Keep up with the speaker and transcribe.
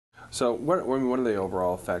So what are the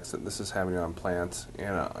overall effects that this is having on plants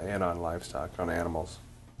and on livestock, on animals?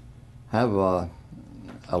 I have a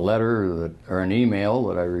letter or an email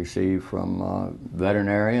that I received from a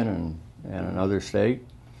veterinarian in another state.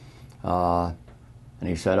 And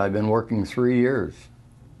he said, I've been working 3 years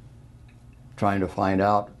trying to find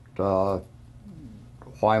out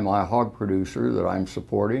why my hog producer that I'm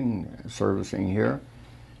supporting, servicing here,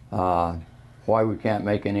 why we can't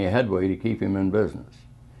make any headway to keep him in business.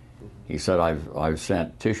 He said, I've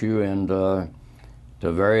sent tissue to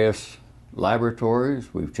various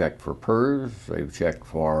laboratories. We've checked for PRRS, they've checked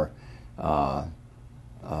for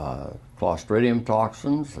Clostridium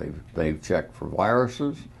toxins, they've checked for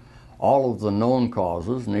viruses, all of the known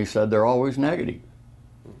causes, and he said they're always negative.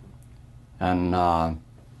 And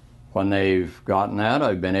when they've gotten that,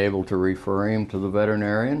 I've been able to refer him to the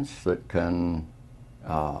veterinarians that can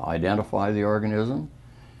identify the organism.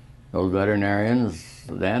 Those veterinarians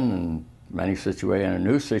then, in a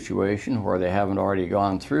new situation where they haven't already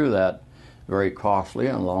gone through that very costly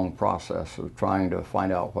and long process of trying to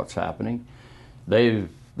find out what's happening, they've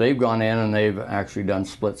gone in and they've actually done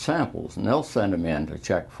split samples, and they'll send them in to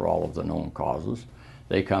check for all of the known causes.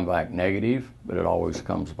 They come back negative, but it always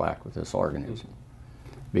comes back with this organism.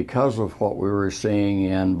 Because of what we were seeing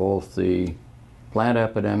in both the plant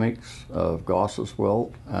epidemics of Gauss's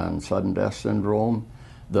wilt and sudden death syndrome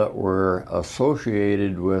that were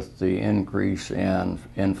associated with the increase in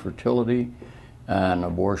infertility and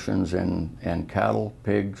abortions in cattle,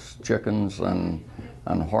 pigs, chickens, and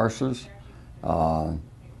horses,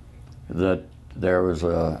 that there was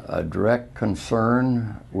a direct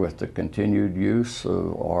concern with the continued use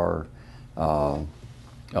or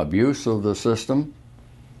abuse of the system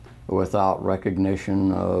without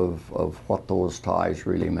recognition of what those ties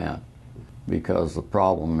really meant, because the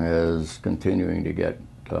problem is continuing to get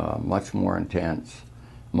much more intense,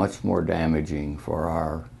 much more damaging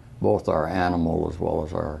for both our animal as well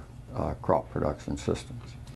as our crop production systems.